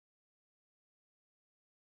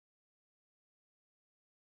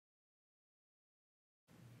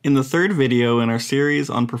In the third video in our series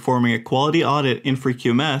on performing a quality audit in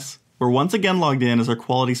FreeQMS, we're once again logged in as our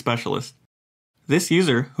quality specialist. This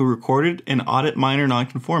user, who recorded an audit minor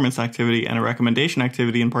nonconformance activity and a recommendation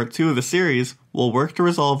activity in part 2 of the series, will work to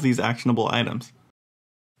resolve these actionable items.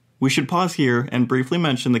 We should pause here and briefly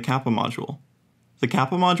mention the CAPA module. The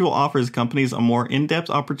CAPA module offers companies a more in-depth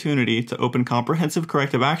opportunity to open comprehensive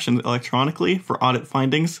corrective actions electronically for audit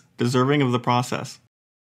findings deserving of the process.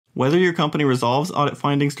 Whether your company resolves audit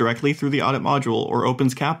findings directly through the audit module or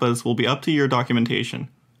opens CAPAs will be up to your documentation.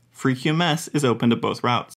 FreeQMS is open to both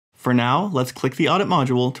routes. For now, let's click the audit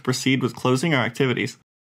module to proceed with closing our activities.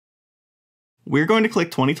 We're going to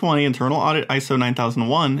click 2020 Internal Audit ISO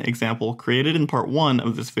 9001 example created in part 1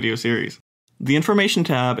 of this video series. The information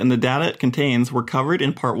tab and the data it contains were covered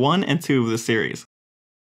in part 1 and 2 of this series.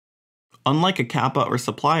 Unlike a CAPA or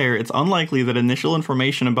supplier, it's unlikely that initial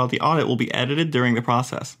information about the audit will be edited during the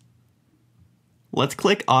process. Let's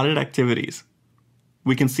click Audit Activities.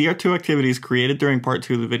 We can see our 2 activities created during part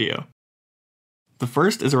 2 of the video. The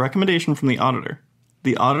first is a recommendation from the auditor.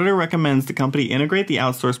 The auditor recommends the company integrate the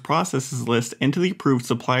outsourced processes list into the approved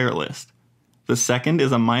supplier list. The second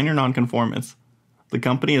is a minor nonconformance. The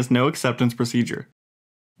company has no acceptance procedure.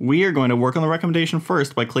 We are going to work on the recommendation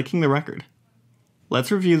first by clicking the record.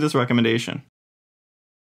 Let's review this recommendation.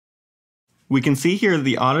 We can see here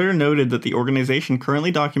the auditor noted that the organization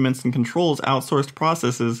currently documents and controls outsourced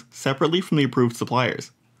processes separately from the approved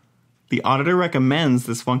suppliers. The auditor recommends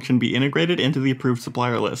this function be integrated into the approved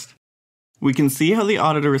supplier list. We can see how the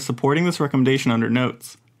auditor is supporting this recommendation under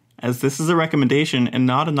Notes. As this is a recommendation and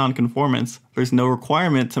not a nonconformance, there's no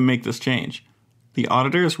requirement to make this change. The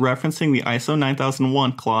auditor is referencing the ISO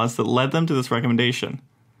 9001 clause that led them to this recommendation.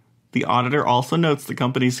 The auditor also notes the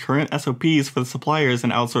company's current SOPs for the suppliers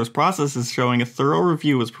and outsourced processes showing a thorough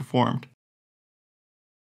review was performed.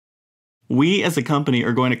 We as a company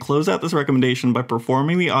are going to close out this recommendation by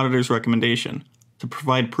performing the auditor's recommendation. To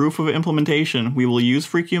provide proof of implementation, we will use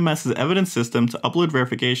FreeQMS's evidence system to upload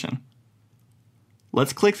verification.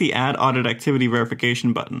 Let's click the Add Audit Activity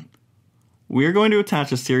Verification button. We are going to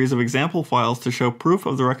attach a series of example files to show proof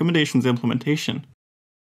of the recommendation's implementation.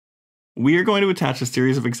 We are going to attach a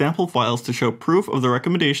series of example files to show proof of the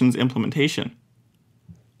recommendation's implementation.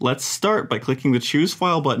 Let's start by clicking the Choose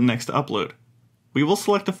File button next to Upload. We will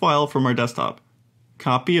select a file from our desktop,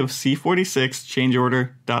 copy of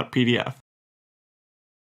C46 changeorder.pdf.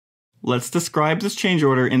 Let's describe this change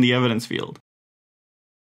order in the evidence field.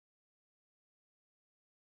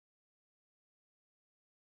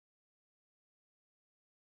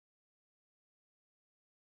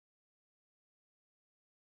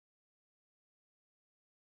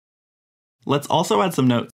 Let's also add some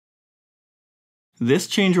notes. This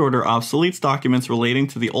change order obsoletes documents relating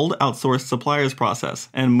to the old outsourced suppliers process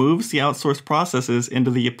and moves the outsourced processes into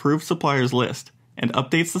the approved suppliers list and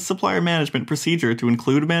updates the supplier management procedure to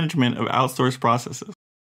include management of outsourced processes.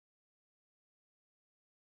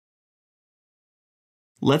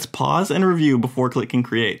 Let's pause and review before clicking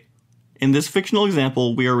Create. In this fictional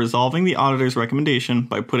example, we are resolving the auditor's recommendation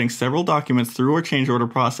by putting several documents through our change order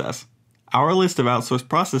process: our list of outsourced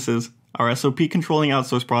processes, our SOP controlling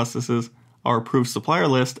outsourced processes, our approved supplier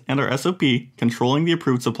list, and our SOP controlling the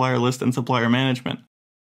approved supplier list and supplier management.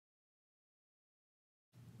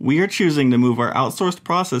 We are choosing to move our outsourced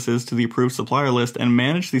processes to the approved supplier list and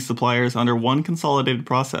manage these suppliers under one consolidated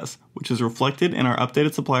process, which is reflected in our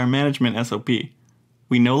updated supplier management SOP.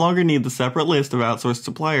 We no longer need the separate list of outsourced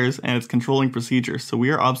suppliers and its controlling procedure, so we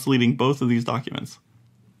are obsoleting both of these documents.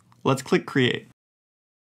 Let's click Create.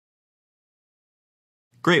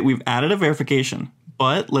 Great, we've added a verification,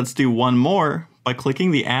 but let's do one more by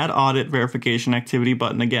clicking the Add Audit Verification Activity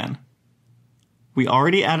button again. We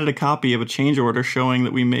already added a copy of a change order showing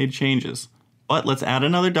that we made changes, but let's add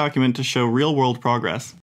another document to show real-world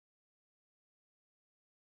progress.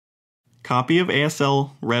 Copy of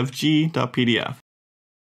ASL revg.pdf.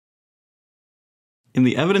 In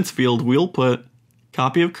the evidence field, we'll put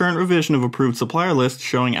copy of current revision of approved supplier list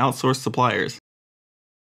showing outsourced suppliers.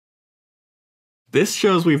 This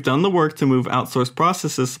shows we've done the work to move outsourced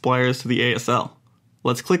processes suppliers to the ASL.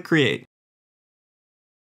 Let's click Create.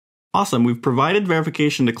 Awesome, we've provided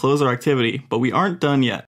verification to close our activity, but we aren't done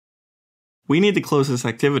yet. We need to close this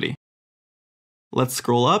activity. Let's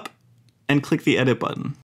scroll up and click the Edit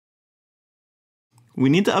button. We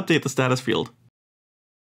need to update the status field.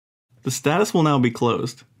 The status will now be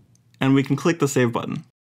closed, and we can click the Save button.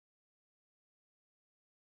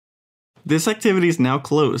 This activity is now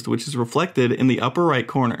closed, which is reflected in the upper right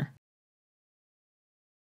corner.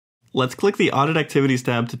 Let's click the Audit Activities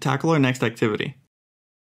tab to tackle our next activity.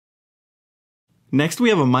 Next, we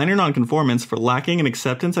have a minor nonconformance for lacking an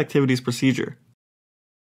acceptance activities procedure.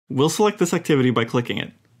 We'll select this activity by clicking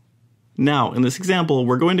it. Now, in this example,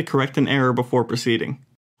 we're going to correct an error before proceeding.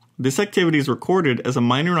 This activity is recorded as a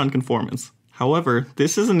minor nonconformance. However,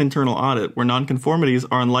 this is an internal audit where nonconformities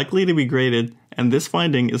are unlikely to be graded, and this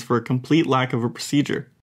finding is for a complete lack of a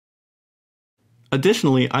procedure.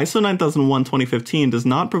 Additionally, ISO 9001:2015 does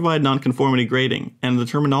not provide nonconformity grading, and the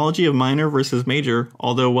terminology of minor versus major,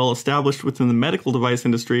 although well established within the medical device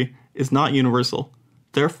industry, is not universal.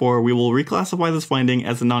 Therefore, we will reclassify this finding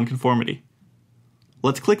as a nonconformity.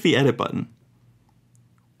 Let's click the Edit button.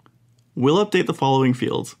 We'll update the following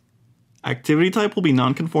fields. Activity type will be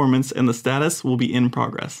nonconformance and the status will be in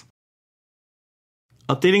progress.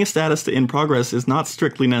 Updating a status to in progress is not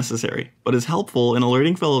strictly necessary, but is helpful in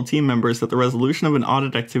alerting fellow team members that the resolution of an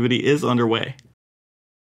audit activity is underway.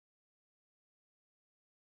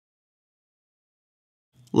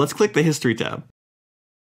 Let's click the History tab.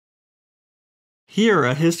 Here,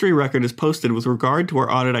 a history record is posted with regard to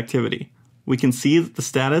our audit activity. We can see that the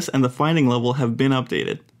status and the finding level have been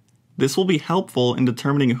updated. This will be helpful in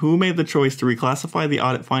determining who made the choice to reclassify the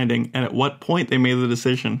audit finding and at what point they made the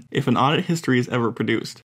decision if an audit history is ever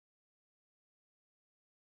produced.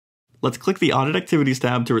 Let's click the Audit Activities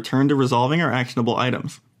tab to return to resolving our actionable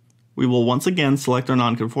items. We will once again select our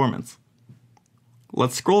nonconformance.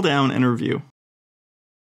 Let's scroll down and review.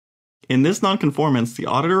 In this nonconformance, the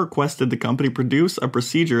auditor requested the company produce a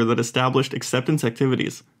procedure that established acceptance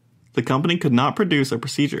activities. The company could not produce a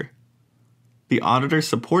procedure. The auditor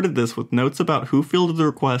supported this with notes about who fielded the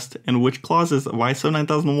request and which clauses of ISO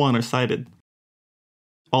 9001 are cited.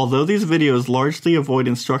 Although these videos largely avoid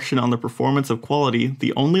instruction on the performance of quality,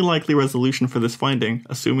 the only likely resolution for this finding,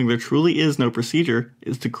 assuming there truly is no procedure,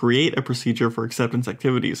 is to create a procedure for acceptance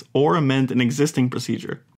activities or amend an existing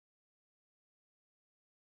procedure.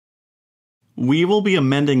 We will be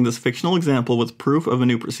amending this fictional example with proof of a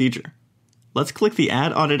new procedure. Let's click the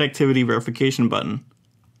Add Audit Activity Verification button.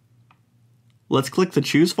 Let's click the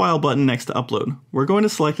Choose File button next to Upload. We're going to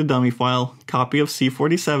select a dummy file, copy of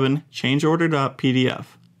C47, changeorder.pdf.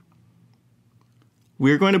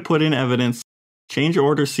 We're going to put in evidence, change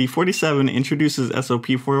order C47 introduces SOP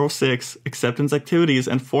 406, acceptance activities,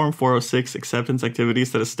 and Form 406 acceptance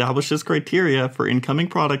activities that establishes criteria for incoming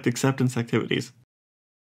product acceptance activities.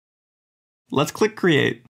 Let's click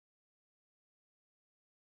Create.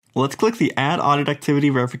 Let's click the Add Audit Activity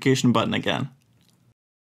Verification button again.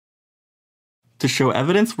 To show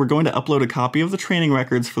evidence, we're going to upload a copy of the training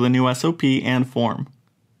records for the new SOP and form.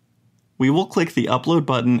 We will click the Upload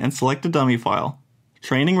button and select a dummy file,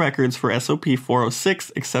 training records for SOP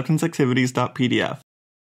 406 acceptance activities.pdf.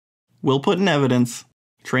 We'll put in evidence,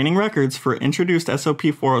 training records for introduced SOP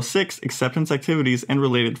 406 acceptance activities and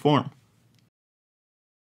related form.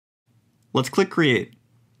 Let's click Create.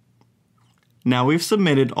 Now we've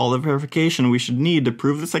submitted all the verification we should need to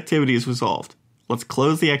prove this activity is resolved. Let's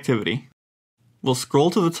close the activity. We'll scroll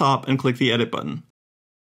to the top and click the Edit button.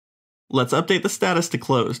 Let's update the status to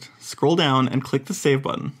Closed. Scroll down and click the Save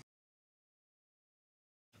button.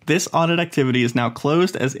 This audit activity is now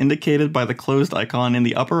closed as indicated by the closed icon in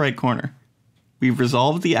the upper right corner. We've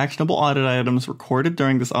resolved the actionable audit items recorded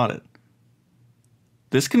during this audit.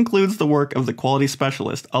 This concludes the work of the quality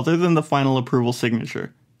specialist other than the final approval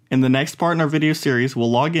signature. In the next part in our video series,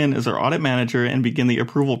 we'll log in as our audit manager and begin the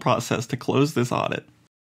approval process to close this audit.